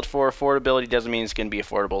because it's built for affordability doesn't mean it's going to be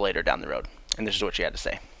affordable later down the road. And this is what she had to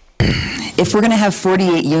say. If we're going to have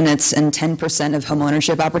 48 units and 10% of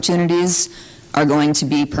homeownership opportunities are going to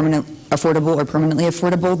be affordable or permanently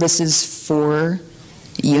affordable, this is 4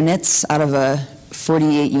 units out of a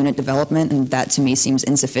 48-unit development, and that to me seems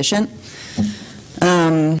insufficient.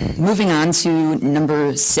 Moving on to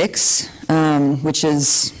number 6, which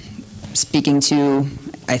is speaking to,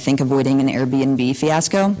 I think, avoiding an Airbnb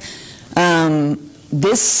fiasco.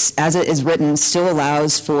 This, as it is written, still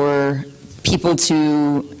allows for people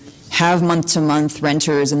to have month-to-month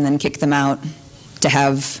renters and then kick them out to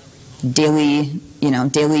have daily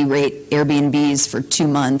rate Airbnbs for 2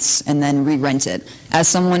 months and then re-rent it. As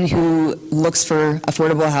someone who looks for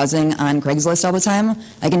affordable housing on Craigslist all the time,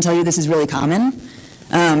 I can tell you this is really common.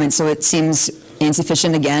 And so it seems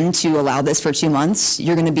insufficient, again, to allow this for 2 months.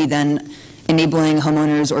 You're going to be then enabling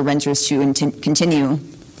homeowners or renters to continue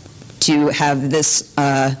to have this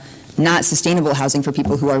not sustainable housing for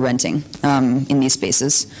people who are renting in these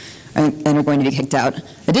spaces and are going to be kicked out.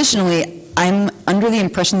 Additionally, I'm under the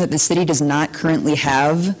impression that the city does not currently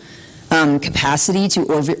have capacity to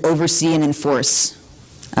oversee and enforce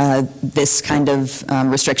this kind of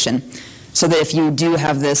restriction. So that if you do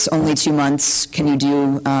have this only 2 months, can you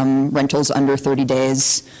do rentals under 30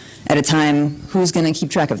 days at a time? Who's going to keep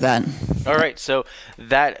track of that? All right, so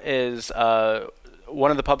that is one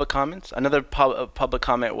of the public comments. Another public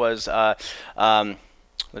comment was,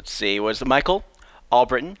 was Michael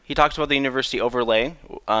Albritton. He talks about the university overlay,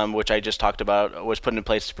 which I just talked about, was put in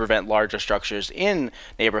place to prevent larger structures in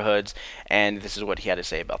neighborhoods, and this is what he had to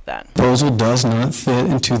say about that. The proposal does not fit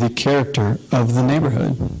into the character of the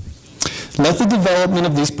neighborhood. Let the development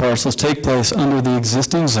of these parcels take place under the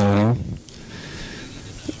existing zoning,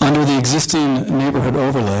 under the existing neighborhood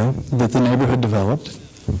overlay that the neighborhood developed,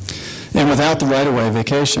 and without the right-of-way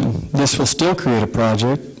vacation. This will still create a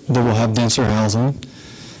project that will have denser housing,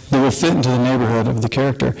 that will fit into the neighborhood of the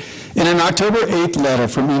character. In an October 8th letter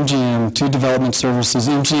from MGM to Development Services,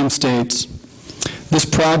 MGM states, this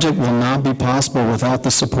project will not be possible without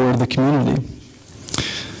the support of the community.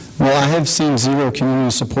 Well, I have seen zero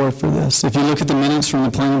community support for this. If you look at the minutes from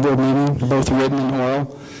the planning board meeting, both written and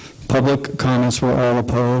oral, public comments were all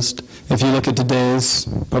opposed. If you look at today's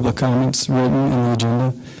public comments written in the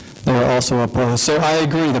agenda, they were also opposed. So I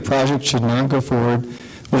agree, the project should not go forward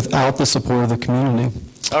without the support of the community.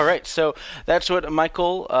 All right, so that's what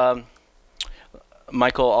Michael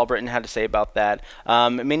Michael Albritton had to say about that.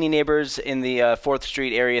 Many neighbors in the 4th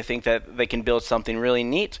Street area think that they can build something really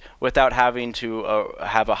neat without having to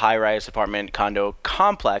have a high-rise apartment condo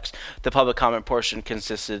complex. The public comment portion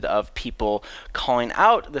consisted of people calling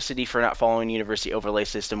out the city for not following university overlay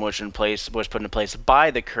system, which was put in place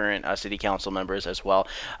by the current city council members as well.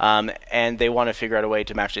 And they want to figure out a way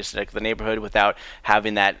to match the aesthetic of the neighborhood without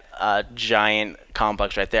having that giant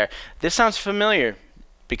complex right there. This sounds familiar,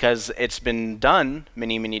 because it's been done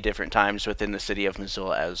many, many different times within the city of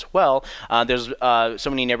Missoula as well. There's so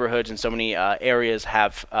many neighborhoods and so many areas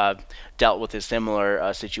have dealt with a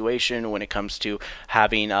similar situation when it comes to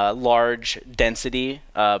having large density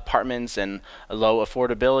apartments and low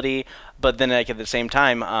affordability. But then, like, at the same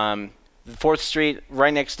time, 4th Street,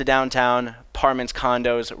 right next to downtown, apartments,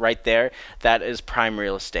 condos, right there, that is prime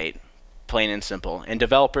real estate, plain and simple. And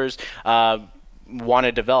developers want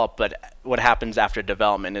to develop, but what happens after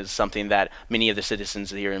development is something that many of the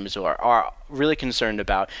citizens here in Missoula are really concerned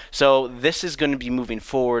about. So this is going to be moving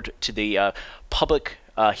forward to the public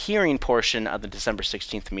hearing portion of the December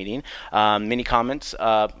 16th meeting. Many comments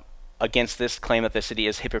against this claim that the city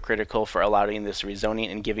is hypocritical for allowing this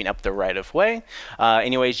rezoning and giving up the right of way.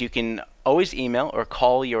 Anyways, you can always email or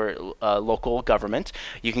call your local government.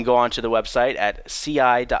 You can go onto the website at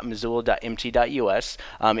ci.missoula.mt.us.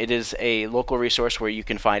 It is a local resource where you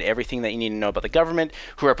can find everything that you need to know about the government,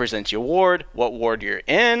 who represents your ward, what ward you're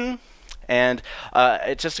in, and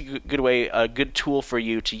it's just a good way, a good tool for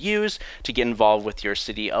you to use to get involved with your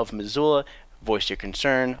city of Missoula, voice your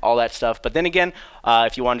concern, all that stuff. But then again,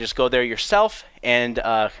 if you want to just go there yourself and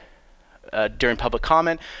during public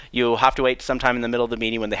comment, you'll have to wait sometime in the middle of the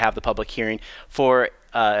meeting when they have the public hearing for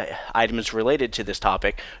items related to this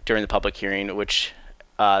topic during the public hearing, which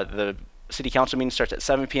the city council meeting starts at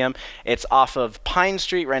 7 p.m. It's off of Pine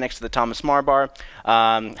Street, right next to the Thomas Mar Bar.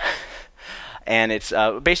 And it's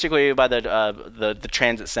basically by the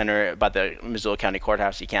transit center by the Missoula County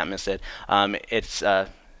Courthouse. You can't miss it. It's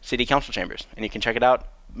city council chambers, and you can check it out.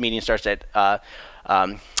 Meeting starts at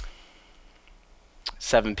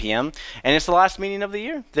 7 p.m. and it's the last meeting of the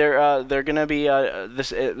year. They're going to be the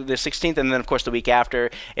 16th, and then of course the week after,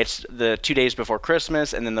 it's the 2 days before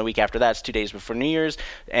Christmas, and then the week after that, it's 2 days before New Year's,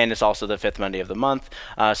 and it's also the 5th Monday of the month.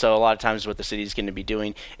 So a lot of times what the city is going to be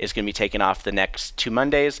doing is going to be taking off the next 2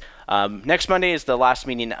 Mondays. Next Monday is the last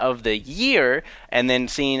meeting of the year, and then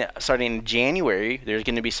starting in January, there's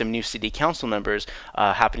going to be some new city council members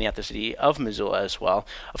happening at the city of Missoula as well.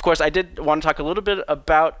 Of course, I did want to talk a little bit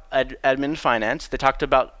about admin and finance. They talked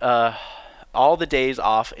about all the days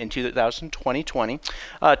off in 2020.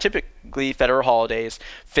 Typically, federal holidays,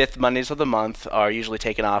 5th Mondays of the month are usually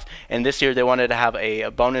taken off. And this year, they wanted to have a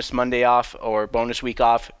bonus Monday off or bonus week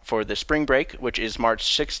off for the spring break, which is March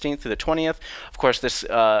 16th through the 20th. Of course, this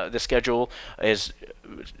the schedule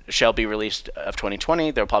shall be released of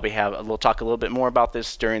 2020. They'll probably we'll talk a little bit more about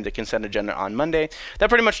this during the consent agenda on Monday. That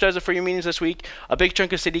pretty much does it for your meetings this week. A big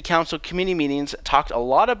chunk of city council committee meetings talked a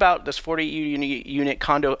lot about this 40-unit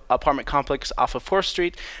condo apartment complex off of 4th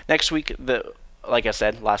Street. Next week, like I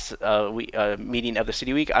said, last meeting of the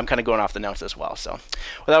city week, I'm kind of going off the notes as well. So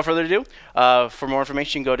without further ado, for more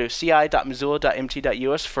information, go to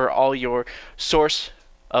ci.missoula.mt.us for all your source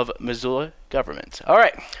of Missoula government. All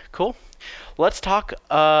right, cool. Let's talk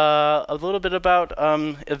a little bit about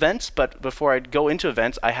events, but before I go into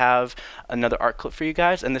events, I have another art clip for you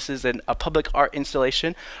guys, and this is a public art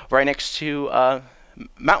installation right next to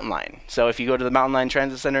Mountain Line. So if you go to the Mountain Line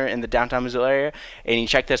Transit Center in the downtown Missoula area and you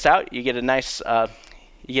check this out, you get a nice,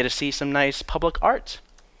 you get to see some nice public art.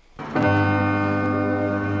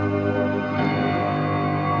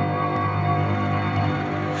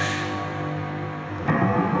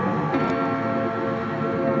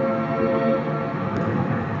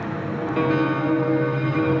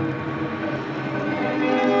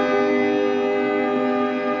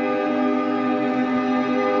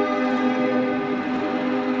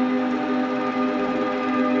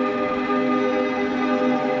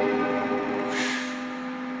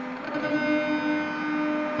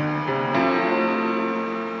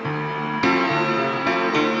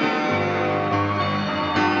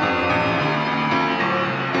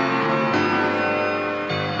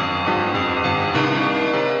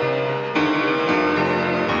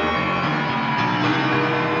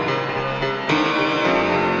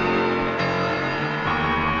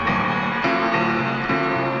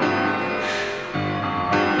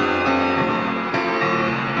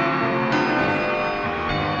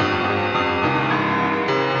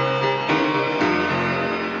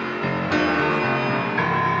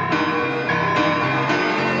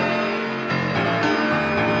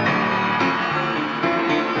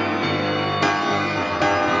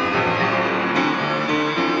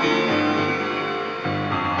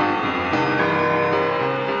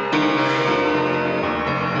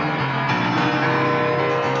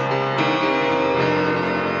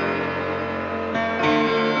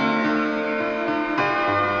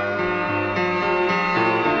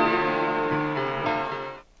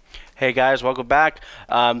 Hey guys, welcome back.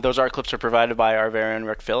 Those art clips are provided by our very own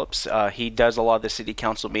Rick Phillips. He does a lot of the city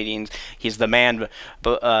council meetings. He's the man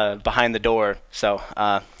behind the door. So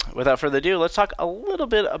without further ado, let's talk a little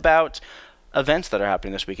bit about events that are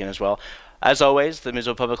happening this weekend as well. As always, the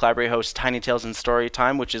Missoula Public Library hosts Tiny Tales and Story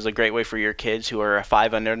Time, which is a great way for your kids who are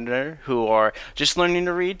 5 and under, who are just learning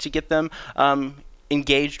to read, to get them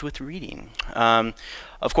engaged with reading.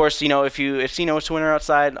 Of course, if it's winter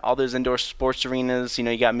outside, all those indoor sports arenas, you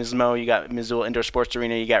got Mismo, you got Missoula Indoor Sports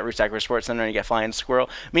Arena, you got Roots Agro Sports Center, and you got Flying Squirrel.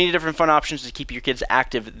 Many different fun options to keep your kids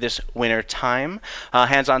active this winter time.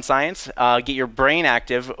 Hands-on science, get your brain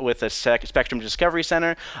active with the Spectrum Discovery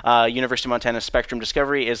Center. University of Montana Spectrum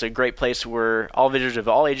Discovery is a great place where all visitors of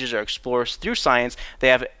all ages are explored through science. They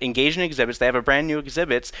have engaging exhibits. They have a brand new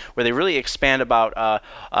exhibits where they really expand about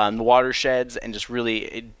watersheds and just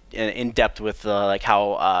really in depth with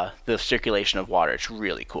how the circulation of water. It's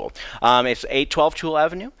really cool. It's 812 Tool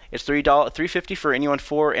Avenue. It's $3.50 for anyone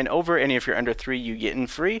 4 and over, and if you're under 3, you get in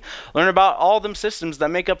free. Learn about all them systems that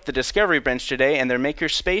make up the Discovery Bench today, and their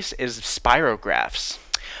makerspace is Spirographs.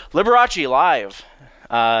 Liberace Live.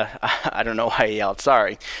 I don't know why I yelled.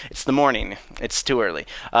 Sorry. It's the morning. It's too early.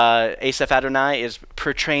 Asaph Adonai is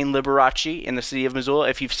portraying Liberace in the City of Missoula.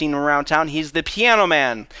 If you've seen him around town, he's the piano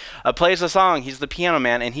man. Plays a song. He's the piano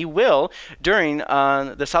man, and he will during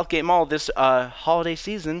the Southgate Mall this holiday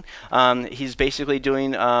season. He's basically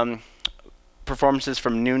doing performances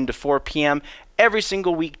from noon to 4 p.m. every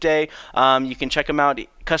single weekday. You can check them out.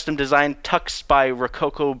 Custom designed tucks by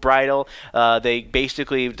Rococo Bridal. They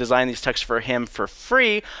basically designed these tucks for him for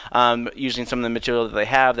free, using some of the material that they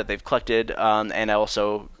have that they've collected, and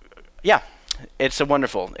also, yeah. It's a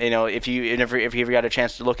wonderful. If you ever got a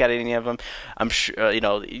chance to look at any of them, I'm sure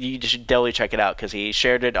you should definitely check it out because he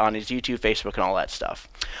shared it on his YouTube, Facebook, and all that stuff.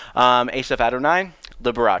 Asaph Adonai,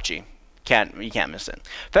 Liberace. You can't miss it.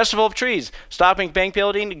 Festival of Trees, Stockman Bank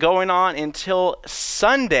building, going on until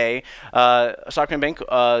Sunday. Stockman Bank,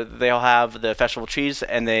 they'll have the Festival of Trees,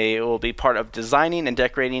 and they will be part of designing and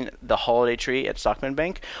decorating the holiday tree at Stockman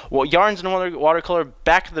Bank. Well, yarns and watercolor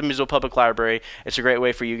back to the Missoula Public Library. It's a great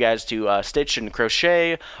way for you guys to stitch and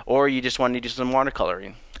crochet, or you just want to do some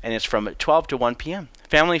watercoloring. And it's from 12 to 1 p.m.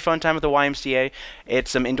 Family fun time at the YMCA. It's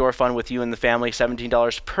some indoor fun with you and the family.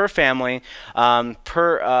 $17 per family. And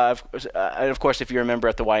of course, if you're a member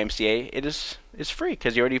at the YMCA, it's free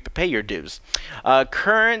because you already pay your dues.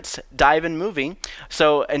 Current dive-in movie.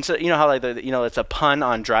 So how it's a pun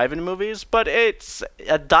on drive-in movies, but it's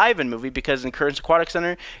a dive-in movie because in Currents Aquatic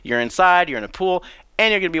Center, you're inside, you're in a pool,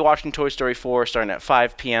 and you're going to be watching Toy Story 4 starting at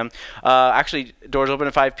 5 p.m. Actually, doors open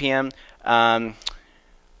at 5 p.m.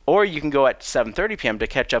 Or you can go at 7:30 p.m. to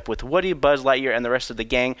catch up with Woody, Buzz Lightyear, and the rest of the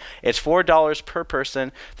gang. It's $4 per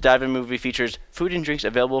person. The dive-in movie features food and drinks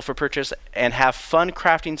available for purchase and have fun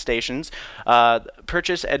crafting stations.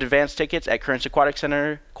 Purchase advance tickets at Currents Aquatic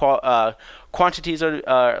Center. Quantities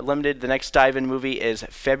are limited. The next dive-in movie is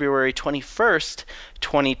February 21st,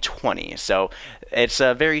 2020. So it's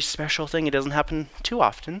a very special thing. It doesn't happen too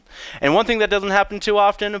often. And one thing that doesn't happen too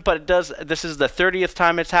often, but it does, this is the 30th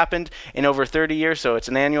time it's happened in over 30 years, so it's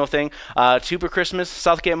an annual thing. Tuber Christmas,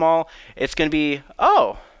 Southgate Mall. It's going to be,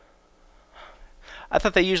 I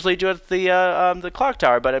thought they usually do it at the clock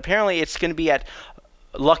tower, but apparently it's going to be at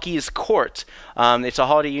Lucky's Court. It's a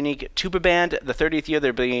holiday unique tuba band. The 30th year,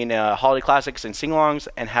 they're bringing holiday classics and sing-alongs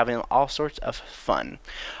and having all sorts of fun.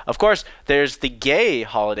 Of course, there's the gay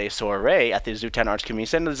holiday soiree at the Zootown Arts Community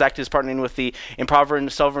Center. Zach is partnering with the Improver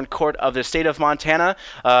and Sovereign Court of the State of Montana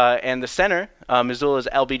and the Center, Missoula's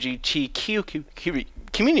LGBTQ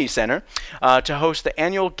Community Center, to host the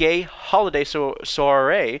annual gay holiday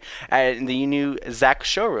soiree in the new Zach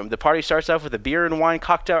showroom. The party starts off with a beer and wine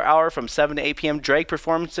cocktail hour from 7 to 8 p.m. Drag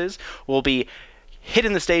performances will be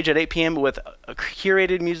hitting the stage at 8 p.m. with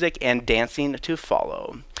curated music and dancing to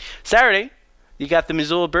follow. Saturday, you got the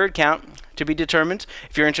Missoula bird count to be determined.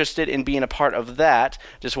 If you're interested in being a part of that,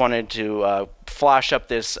 just wanted to flash up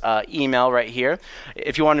this email right here.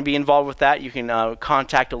 If you want to be involved with that, you can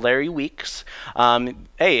contact Larry Weeks.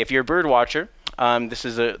 Hey, if you're a bird watcher, this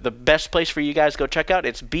is the best place for you guys to go check out.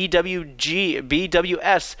 It's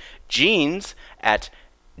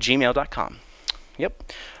bwsjeans@gmail.com. Yep.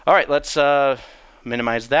 All right, let's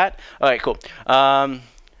minimize that. All right, cool.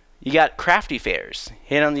 You got crafty fairs.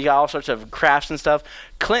 You got all sorts of crafts and stuff.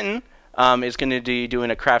 Clinton is going to be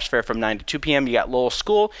doing a crafts fair from 9 to 2 p.m. You got Lowell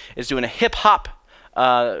School is doing a hip-hop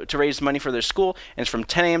to raise money for their school, and it's from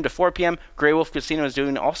 10 a.m. to 4 p.m. Grey Wolf Casino is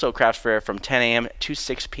doing also crafts fair from 10 a.m. to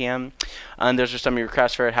 6 p.m. And those are some of your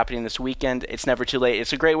crafts fair happening this weekend. It's never too late.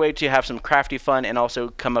 It's a great way to have some crafty fun and also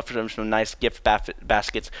come up with some nice gift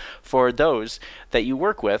baskets for those that you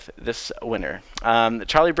work with this winter.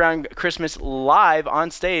 Charlie Brown Christmas live on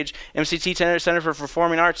stage, MCT Center for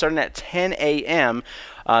Performing Arts, starting at 10 a.m.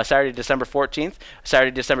 Saturday, December 14th,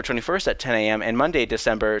 Saturday, December 21st at 10 a.m., and Monday,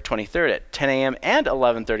 December 23rd at 10 a.m. and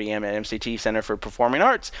 11:30 a.m. at MCT Center for Performing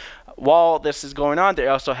Arts. While this is going on, they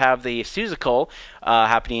also have the Musical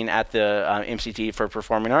happening at the MCT for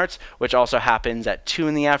Performing Arts, which also happens at 2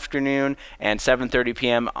 in the afternoon and 7:30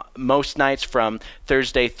 p.m. most nights from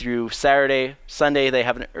Thursday through Saturday. Sunday, they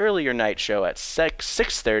have an earlier night show at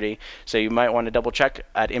 6:30, so you might want to double check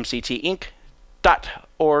at mctinc.org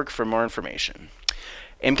for more information.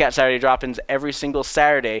 MCAT Saturday Drop-ins every single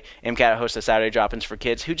Saturday. MCAT hosts a Saturday Drop-ins for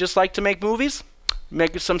kids who just like to make movies,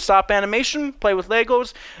 make some stop animation, play with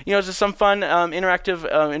Legos. You know, it's just some fun, interactive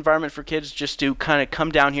environment for kids just to kind of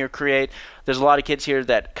come down here, create. There's a lot of kids here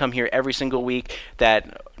that come here every single week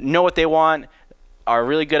that know what they want, are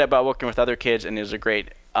really good about working with other kids, and is a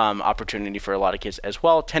great opportunity for a lot of kids as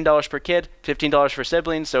well. $10 per kid, $15 for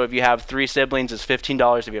siblings. So if you have 3 siblings, it's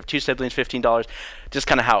 $15. If you have 2 siblings, $15. Just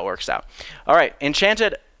kind of how it works out. All right,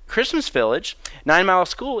 Enchanted Christmas Village, 9 Mile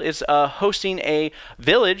School is hosting a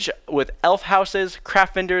village with elf houses,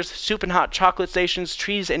 craft vendors, soup and hot chocolate stations,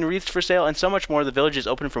 trees and wreaths for sale, and so much more. The village is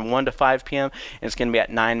open from 1 to 5 p.m. and it's going to be at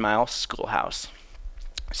 9 Mile Schoolhouse.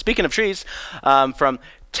 Speaking of trees, from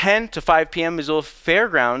 10 to 5 p.m. Missoula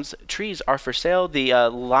Fairgrounds trees are for sale. The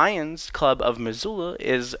Lions Club of Missoula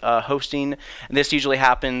is hosting. This usually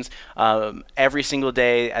happens every single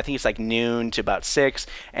day. I think it's like noon to about 6,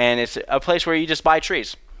 and it's a place where you just buy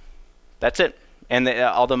trees. That's it. And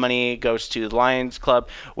all the money goes to the Lions Club,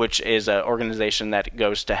 which is an organization that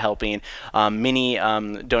goes to helping many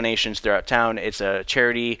donations throughout town. It's a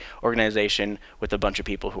charity organization with a bunch of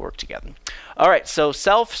people who work together. All right, so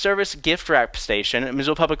self-service gift wrap station at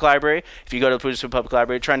Missoula Public Library. If you go to the Missoula Public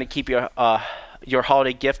Library, trying to keep your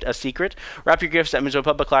holiday gift a secret, wrap your gifts at Missoula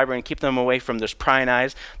Public Library and keep them away from those prying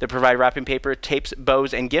eyes. They provide wrapping paper, tapes,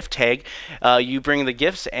 bows, and gift tag. You bring the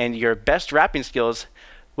gifts and your best wrapping skills.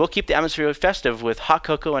 We'll keep the atmosphere festive with hot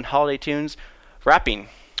cocoa and holiday tunes wrapping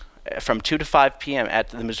from 2 to 5 p.m. at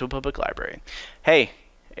the Missoula Public Library. Hey,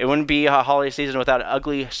 it wouldn't be a holiday season without an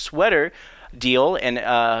ugly sweater deal and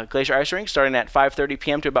Glacier Ice Rink starting at 5:30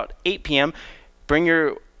 p.m. to about 8 p.m. Bring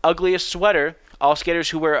your ugliest sweater. All skaters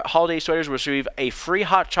who wear holiday sweaters will receive a free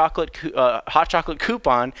hot chocolate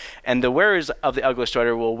coupon, and the wearers of the ugly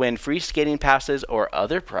sweater will win free skating passes or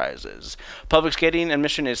other prizes. Public skating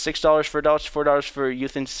admission is $6 for adults, $4 for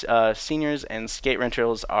youth and seniors, and skate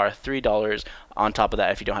rentals are $3 on top of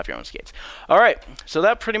that if you don't have your own skates. All right, so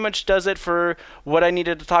that pretty much does it for what I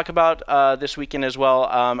needed to talk about this weekend as well.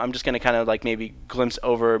 I'm just going to kind of like maybe glimpse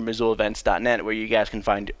over MissoulaEvents.net where you guys can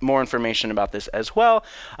find more information about this as well.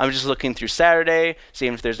 I'm just looking through Saturday,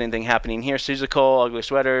 seeing if there's anything happening here. Susie Cole, Ugly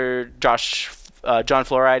Sweater, John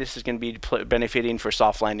Floritis is going to be benefiting for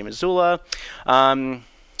Soft Landing Missoula.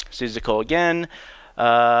 Susie Cole again.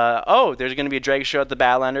 There's going to be a drag show at the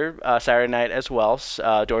Badlander Saturday night as well.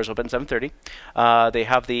 Doors open at 7:30. They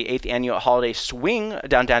have the 8th annual Holiday Swing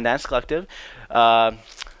Downtown Dance Collective.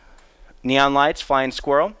 Neon Lights, Flying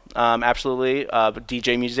Squirrel. Absolutely.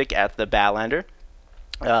 DJ music at the Badlander.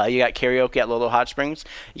 You got karaoke at Lolo Hot Springs.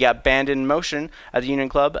 You got Band in Motion at the Union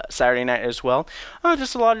Club Saturday night as well.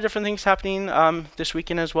 Just a lot of different things happening this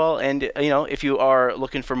weekend as well. And if you are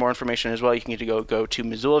looking for more information as well, you can go to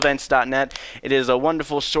MissoulaEvents.net. It is a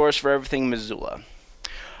wonderful source for everything Missoula.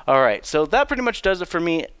 All right, so that pretty much does it for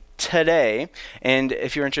me today. And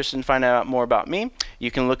if you're interested in finding out more about me,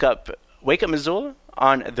 you can look up Wake Up Missoula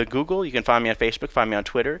on the Google. You can find me on Facebook, find me on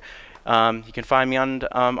Twitter. You can find me on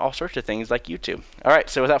all sorts of things like YouTube. All right,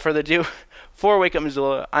 so without further ado, for Wake Up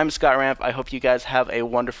Missoula, I'm Scott Ramp. I hope you guys have a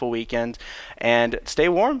wonderful weekend and stay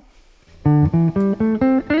warm.